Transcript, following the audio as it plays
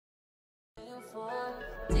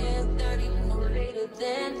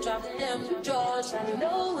drop them drawers, I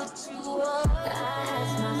know what you want. I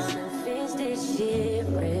ask myself, is this shit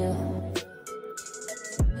real?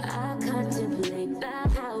 I contemplate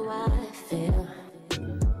about how I feel,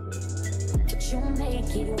 but you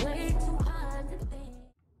make it way too hard to think.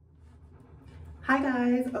 Hi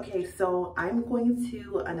guys, okay, so I'm going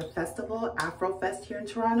to a festival, Afrofest here in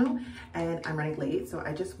Toronto, and I'm running late, so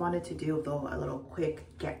I just wanted to do a little quick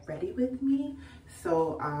get ready with me.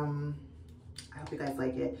 So I hope you guys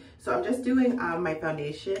like it. So I'm just doing my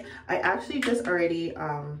foundation. I actually just already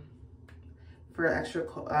for an extra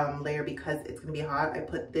layer, because it's gonna be hot, I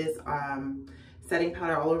put this setting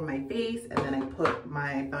powder all over my face, and then I put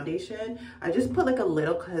my foundation. I just put like a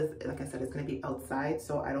little because, like I said, it's gonna be outside,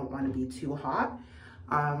 so I don't want to be too hot.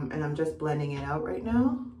 And I'm just blending it out right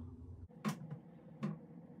now.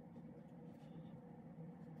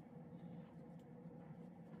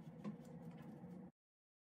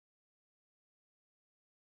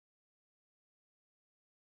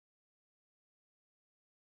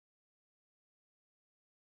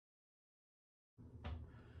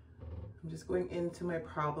 I'm just going into my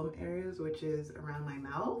problem areas, which is around my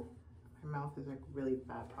mouth. My mouth is like really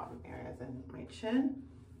bad problem areas, and my chin.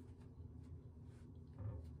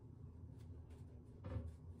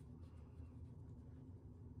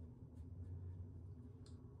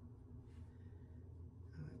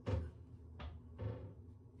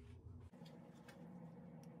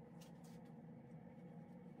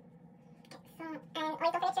 And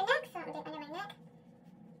wait, don't forget your neck, so I'll do it under my neck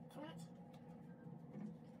to match.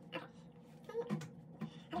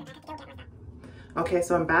 Okay,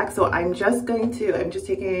 so I'm back. So I'm just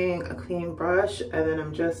taking a clean brush, and then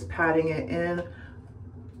I'm just patting it in.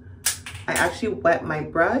 I actually wet my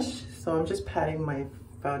brush, so I'm just patting my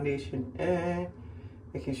foundation in,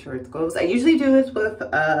 making sure it goes. I usually do this with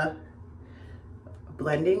a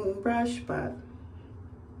blending brush, but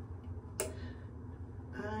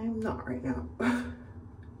I'm not right now.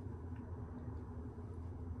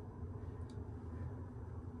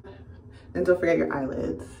 And don't forget your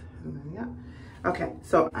eyelids. And then, yeah. Okay,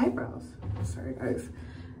 so eyebrows. Sorry guys.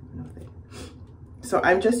 So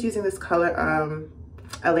I'm just using this color,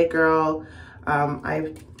 LA Girl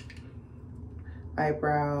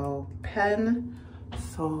eyebrow pen.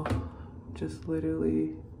 So just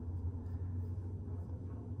literally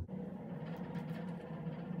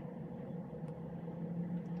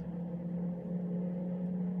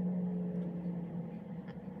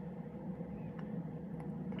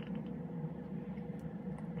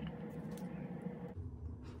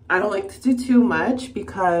I don't like to do too much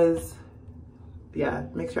because, yeah,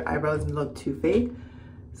 it makes your eyebrows look too fake.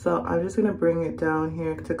 So I'm just gonna bring it down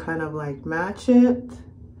here to kind of like match it,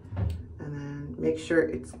 and then make sure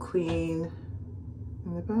it's clean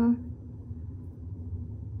in the back.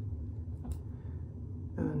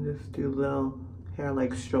 And just do little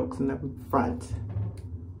hair-like strokes in the front.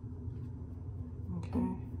 Okay,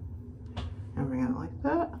 and bring it like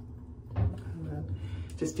that.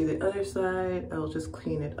 Just do the other side. I'll just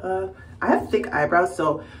clean it up. I have thick eyebrows,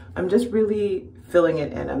 so I'm just really filling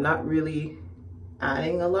it in. I'm not really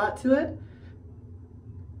adding a lot to it.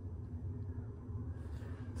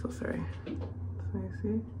 So sorry. So you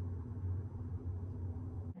see?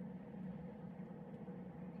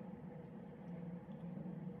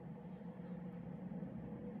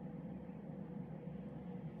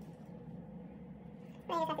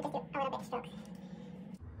 I just have to just do a little bit strokes.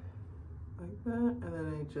 Like that, and then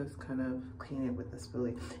I just kind of clean it with the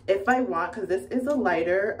spoolie. If I want, because this is a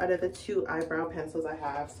lighter out of the two eyebrow pencils I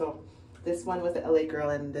have. So this one was the LA Girl,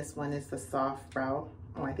 and this one is the soft brow.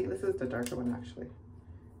 Oh, I think this is the darker one actually.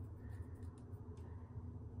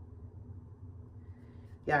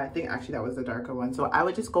 Yeah, I think actually that was the darker one. So I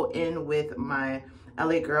would just go in with my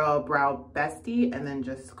LA Girl Brow Bestie, and then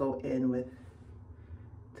just go in with,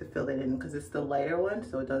 to fill it in, because it's the lighter one,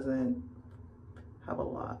 so it doesn't have a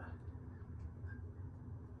lot.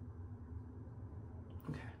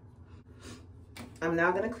 I'm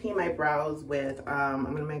now gonna clean my brows with,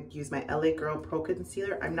 I'm gonna use my LA Girl Pro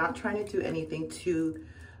Concealer. I'm not trying to do anything too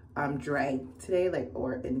drag today, like,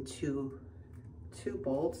 or in too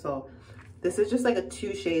bold. So this is just like a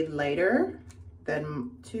 2 shade lighter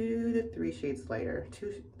than 2 to 3 shades lighter.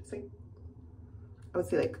 It's like, I would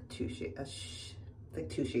say like 2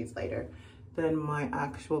 shades lighter than my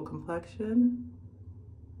actual complexion.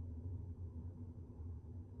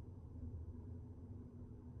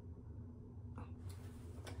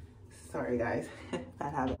 Sorry guys,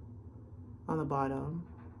 bad habit. On the bottom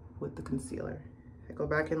with the concealer. I go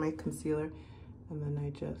back in my concealer, and then I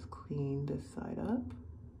just clean this side up,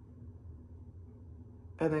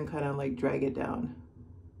 and then kind of like drag it down.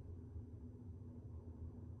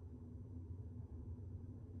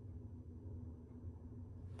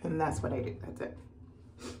 And that's what I do. That's it.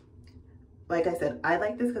 Like I said, I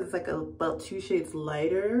like this because it's like about 2 shades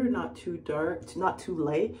lighter, not too dark, not too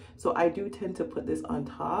light. So I do tend to put this on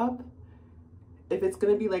top. If it's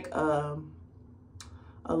gonna be like a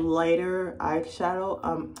lighter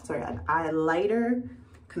eyeshadow, sorry, a lighter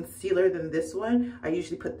concealer than this one, I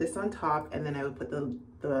usually put this on top, and then I would put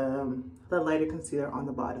the lighter concealer on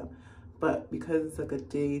the bottom. But because it's like a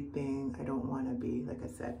day thing, I don't want to be, like I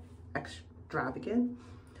said, extravagant.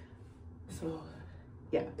 So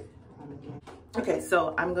yeah. Okay,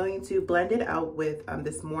 so I'm going to blend it out with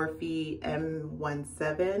this Morphe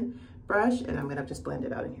M17 brush, and I'm gonna just blend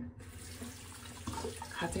it out in here.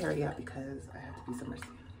 I have to hurry up because I have to do some mercy.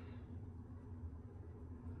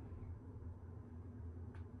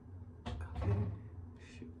 Okay,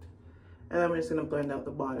 shoot. And I'm just gonna blend out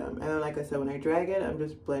the bottom. And then, like I said, when I drag it, I'm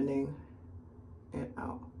just blending it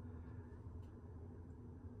out.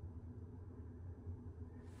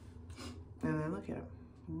 And then look at it.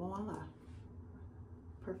 Voila.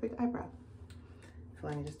 Perfect eyebrow. So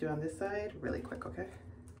let me just do on this side really quick, okay?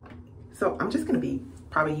 So I'm just gonna be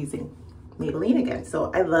probably using Maybelline again.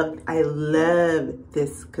 So I love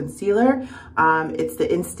this concealer. It's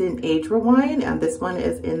the Instant Age Rewind, and this one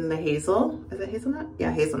is in the hazel. Is it hazelnut?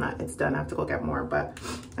 Yeah, hazelnut. It's done. I have to go get more, but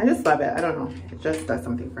I just love it. I don't know. It just does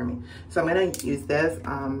something for me. So I'm gonna use this.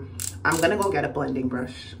 I'm gonna go get a blending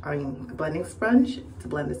brush. I mean, a blending sponge to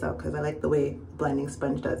blend this out because I like the way blending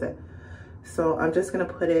sponge does it. So I'm just gonna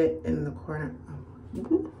put it in the corner.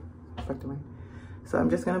 So I'm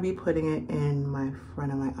just gonna be putting it in my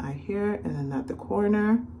front of my eye here, and then at the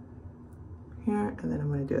corner here, and then I'm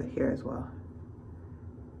gonna do it here as well.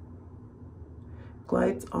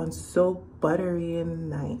 Glides on so buttery and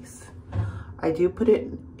nice. I do put it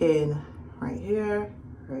in right here,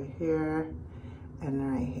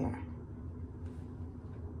 and right here.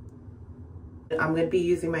 I'm gonna be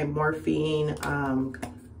using my Morphine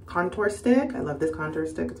contour stick. I love this contour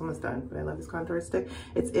stick. It's almost done, but I love this contour stick.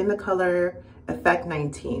 It's in the color Effect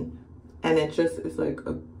 19, and it's like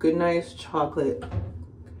a good nice chocolate.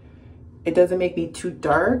 It doesn't make me too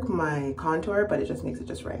dark, my contour, but it just makes it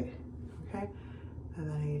just right. Okay, and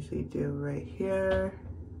then I usually do right here.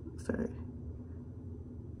 Sorry.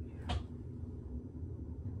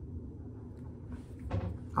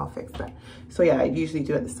 I'll fix that. So yeah, I usually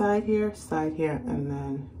do it the side here, and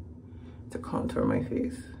then to contour my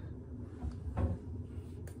face.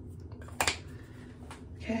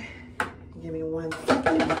 Okay, give me 1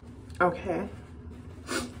 second. Okay.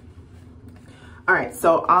 All right,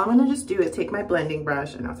 so all I'm gonna just do is take my blending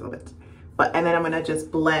brush, and that's a little bit, and then I'm gonna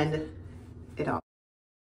just blend it out.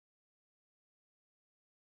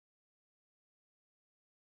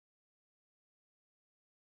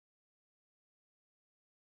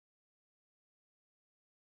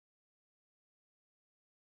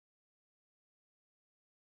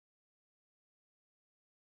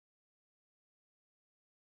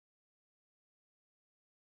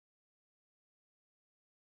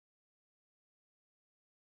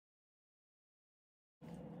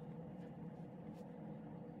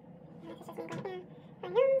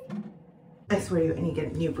 I swear you, I need to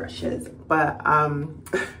get new brushes, but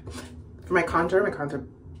for my contour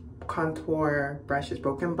brush is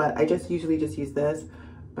broken, but I just usually just use this,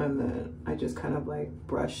 and then I just kind of like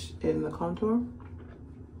brush in the contour.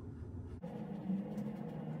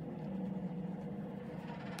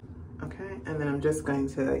 Okay, and then I'm just going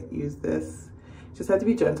to use this. Just have to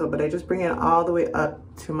be gentle, but I just bring it all the way up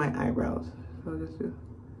to my eyebrows. So I'll just do.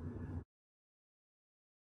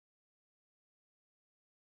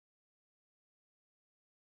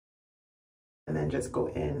 And then just go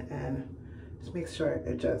in and just make sure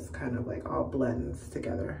it just kind of like all blends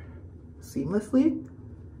together seamlessly.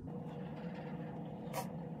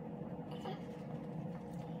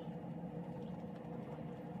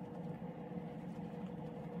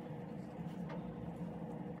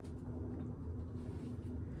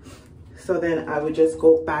 So then I would just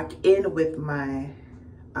go back in with my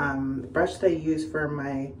brush that I use for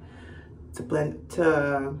my,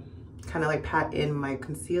 to kind of like pat in my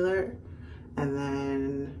concealer, and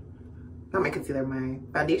then, not my concealer, my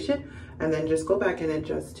foundation, and then just go back in and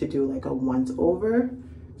just to do like a once over,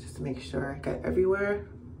 just to make sure I get everywhere,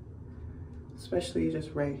 especially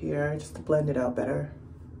just right here, just to blend it out better.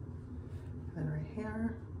 And right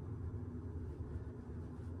here.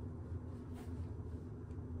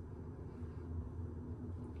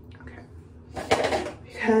 Okay.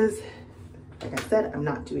 Because, like I said, I'm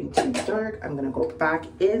not doing too dark. I'm gonna go back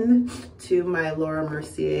in to my Laura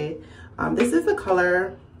Mercier. This is the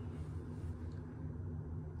color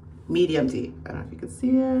medium deep. I don't know if you can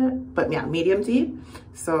see it, but yeah, medium deep.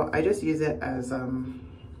 So I just use it as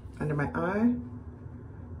under my eye.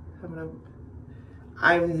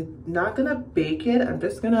 I'm not gonna bake it. I'm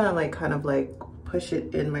just gonna like kind of like push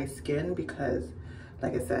it in my skin because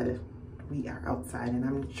like I said, we are outside and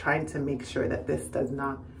I'm trying to make sure that this does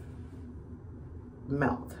not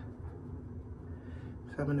melt.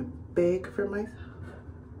 So I'm gonna bake for myself.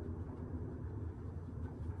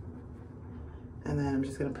 And then I'm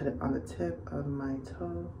just gonna put it on the tip of my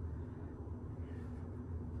toe.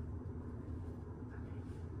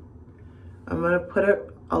 I'm gonna put it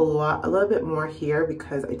a little bit more here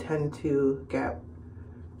because I tend to get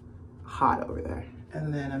hot over there.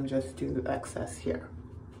 And then I'm just doing the excess here.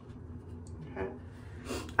 Okay.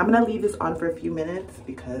 I'm gonna leave this on for a few minutes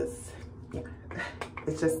because yeah,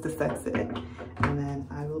 it's just to sense it. And then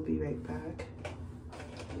I will be right back.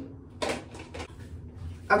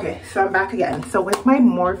 Okay, so I'm back again. So with my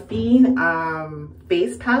Morphine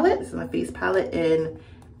face palette, this is my face palette in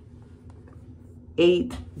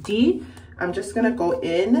 8D. I'm just gonna go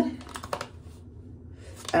in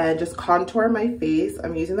and just contour my face.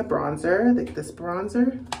 I'm using the bronzer, like this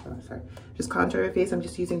bronzer. Oh, sorry. Just contour my face. I'm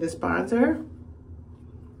just using this bronzer.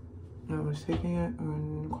 I'm just taking it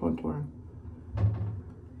and contouring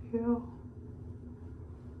here.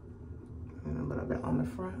 And a little bit on the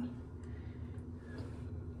front.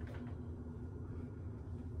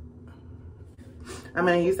 I'm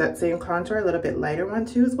gonna use that same contour, a little bit lighter one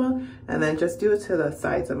too as well, and then just do it to the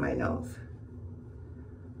sides of my nose.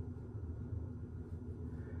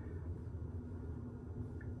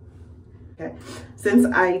 Okay, since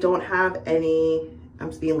I don't have any, I'm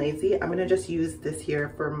just being lazy, I'm gonna just use this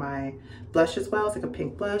here for my blush as well. It's like a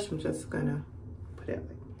pink blush. I'm just gonna put it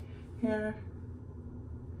like here.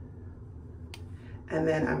 And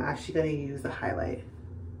then I'm actually gonna use the highlight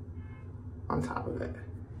on top of it.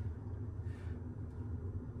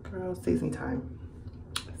 Girl, save some time.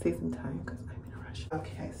 Save some time because I'm in a rush.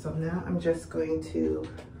 Okay, so now I'm just going to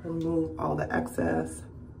remove all the excess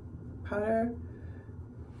powder.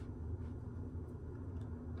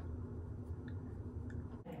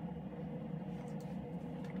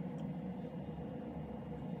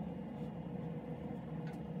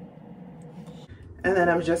 And then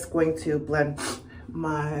I'm just going to blend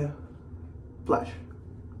my blush.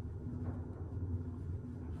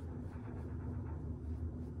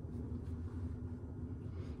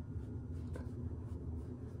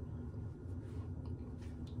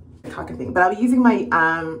 Talking thing, but I'll be using my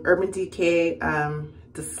Urban Decay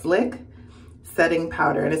the Slick setting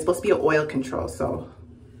powder, and it's supposed to be an oil control, so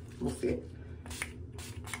we'll see.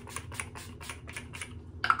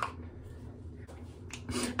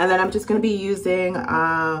 And then I'm just going to be using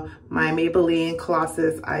my Maybelline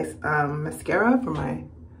Colossus Ice mascara for my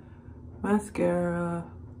mascara.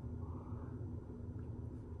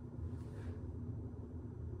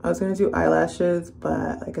 I was gonna do eyelashes,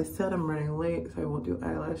 but like I said, I'm running late, so I won't do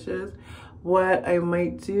eyelashes. What I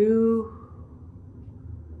might do,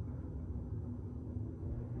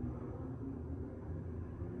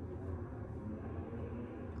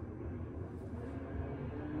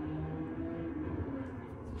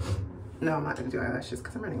 no, I'm not gonna do eyelashes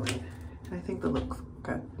because I'm running late. And I think the look's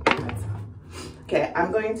good. Okay,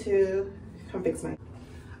 I'm going to come fix my.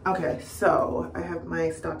 Okay, so I have my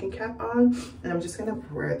stocking cap on and I'm just gonna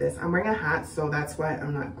wear this. I'm wearing a hat, so that's why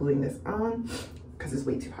I'm not gluing this on because it's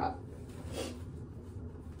way too hot.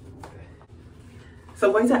 So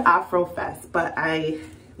I'm going to Afrofest, but I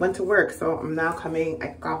went to work, so I'm now coming.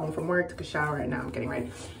 I got home from work, took a shower, and now I'm getting ready.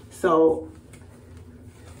 So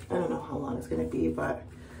I don't know how long it's gonna be, but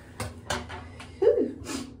whew,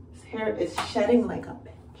 this hair is shedding like a bitch.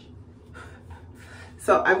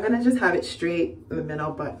 So I'm gonna just have it straight in the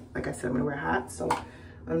middle, but like I said, I'm gonna wear a hat, so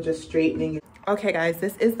I'm just straightening it. Okay guys,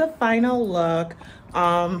 this is the final look.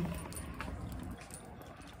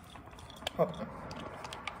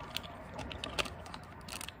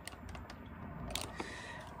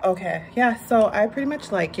 Okay, yeah, so I pretty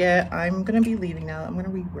much like it. I'm gonna be leaving now. I'm gonna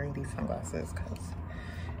be wearing these sunglasses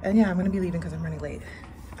and yeah, I'm gonna be leaving because I'm running late.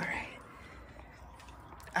 All right.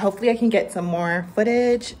 Hopefully I can get some more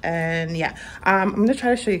footage, and yeah, I'm gonna try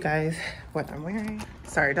to show you guys what I'm wearing.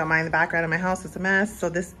 Sorry, don't mind the background of my house, it's a mess. So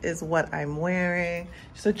this is what I'm wearing.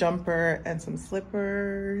 Just a jumper and some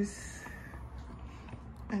slippers.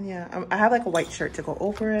 And yeah, I have like a white shirt to go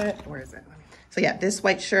over it. Where is it? So yeah, this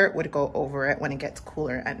white shirt would go over it when it gets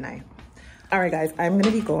cooler at night. All right guys, I'm gonna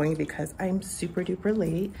be going because I'm super duper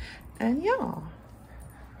late, and yeah.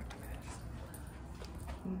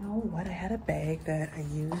 You know what? I had a bag that I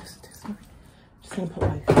used. I'm just gonna put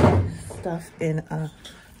my stuff in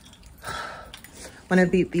one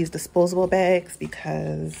of these disposable bags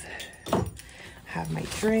because I have my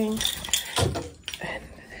drink and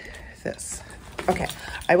with this. Okay,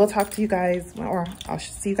 I will talk to you guys, or I'll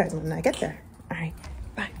see you guys when I get there. All right,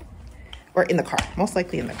 bye. Or in the car, most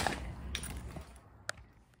likely in the car.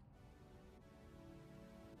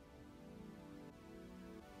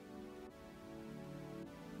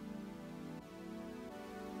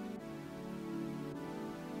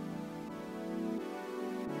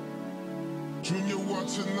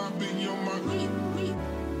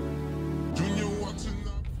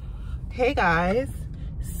 Hey guys,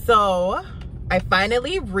 so I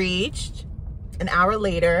finally reached an hour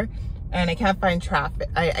later and I can't find traffic.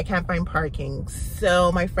 I can't find parking.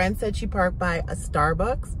 So my friend said she parked by a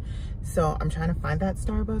Starbucks. So I'm trying to find that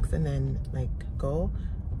Starbucks and then like go.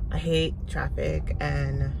 I hate traffic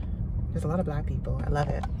and there's a lot of black people. I love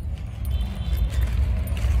it.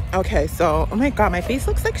 Okay, so, oh my God, my face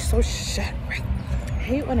looks like so shit. Right? I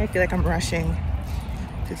hate when I feel like I'm rushing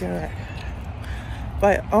to do it.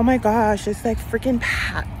 But oh my gosh, it's like freaking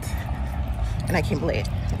packed. And I came late.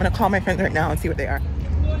 I'm gonna call my friends right now and see what they are.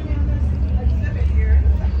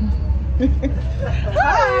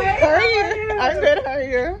 Hi, how are you? I'm good, how are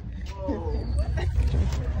you?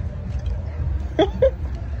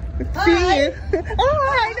 See you. Oh,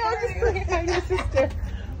 I know, just saying hi, your sister.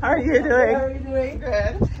 How are you doing? How are you doing?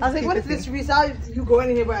 Good. I was like, what is this result? You going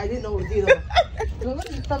in here, but I didn't know it was either. What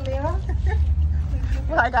is thumbnail?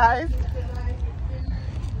 Hi, guys.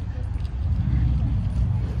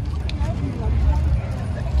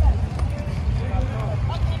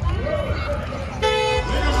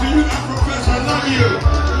 Afrofest, I love you.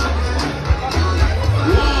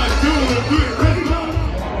 1, 2, 3, ready, go.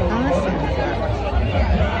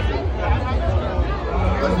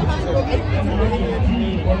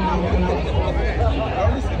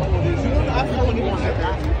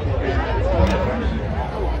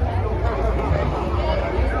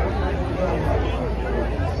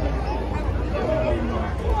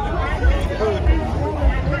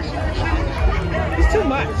 It's too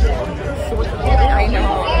much. I know.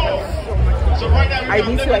 I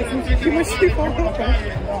need to. I think too much people.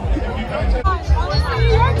 Honestly,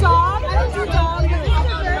 your dog, I don't do dogs, but this is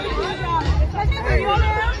a very cute dog. Are you on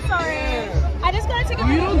there? I'm sorry. I just gotta take a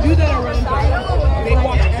You don't do that around them. They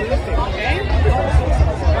want everything, okay?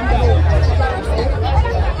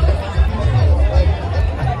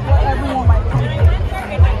 everyone might come.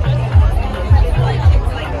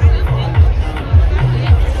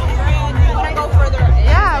 Can I go further?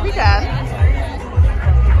 Yeah, we can.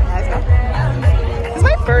 Let's go. This is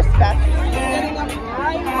my first fest.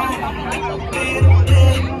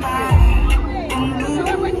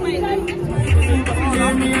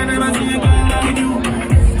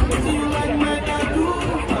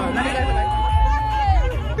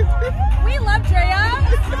 We love Drea.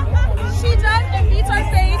 She does and beats our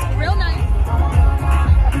face real nice.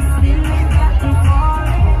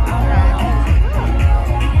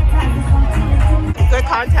 Good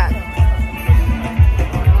content.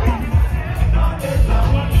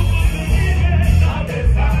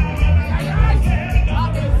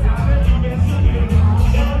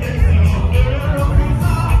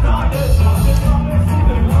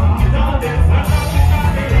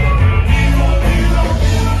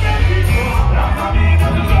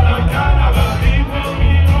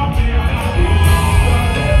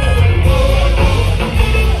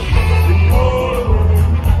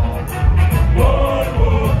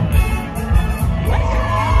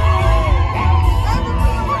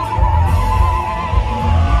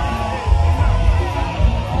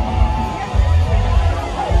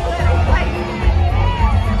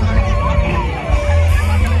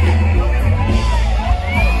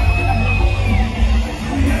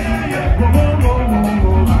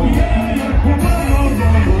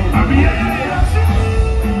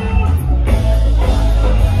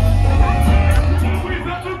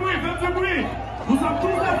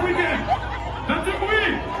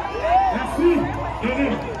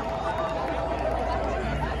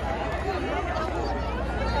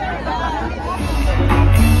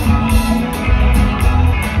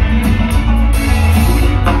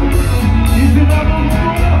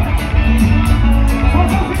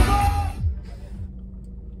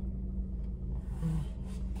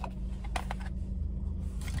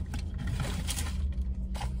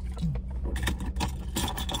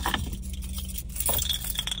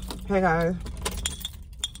 Hey guys,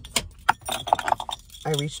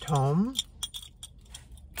 I reached home.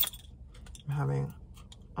 I'm having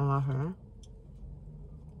a muffin.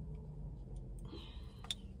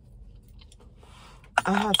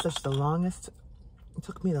 I had such the longest, it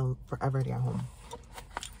took me forever to get home.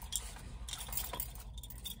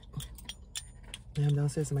 And I'm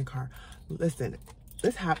downstairs in my car. Listen,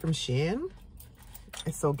 this hat from Shein,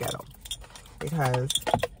 It's so ghetto because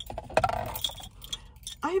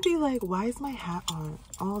I'd be like, why is my hat on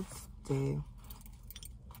all day?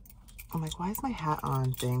 I'm like, why is my hat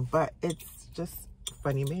on thing? But it's just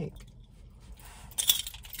funny make.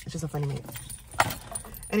 It's just a funny make.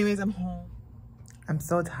 Anyways, I'm home. I'm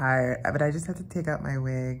so tired, but I just have to take out my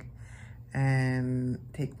wig and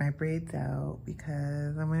take my braids out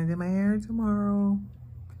because I'm gonna do my hair tomorrow.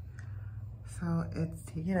 So it's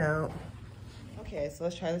taken out. Okay, so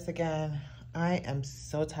let's try this again. I am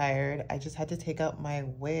so tired. I just had to take out my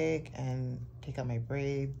wig and take out my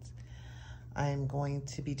braids. I'm going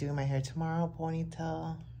to be doing my hair tomorrow,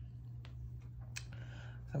 ponytail.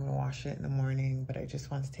 So I'm gonna wash it in the morning, but I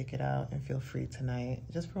just want to take it out and feel free tonight,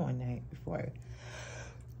 just for one night before I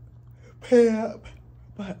pay up.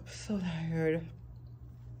 But I'm so tired.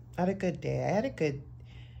 I had a good day. I had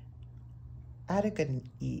a good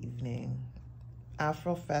evening.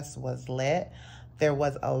 Afrofest was lit. There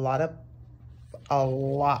was a lot of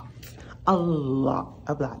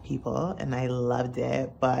black people, and I loved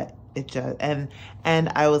it. But it just and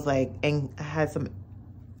I was like, I had some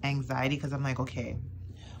anxiety because I'm like, okay,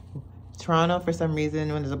 Toronto, for some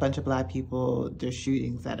reason, when there's a bunch of black people, there's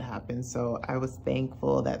shootings that happen. So I was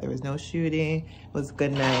thankful that there was no shooting. It was a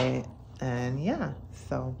good night. And yeah,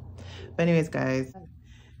 so, but anyways, guys,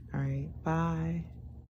 all right, bye.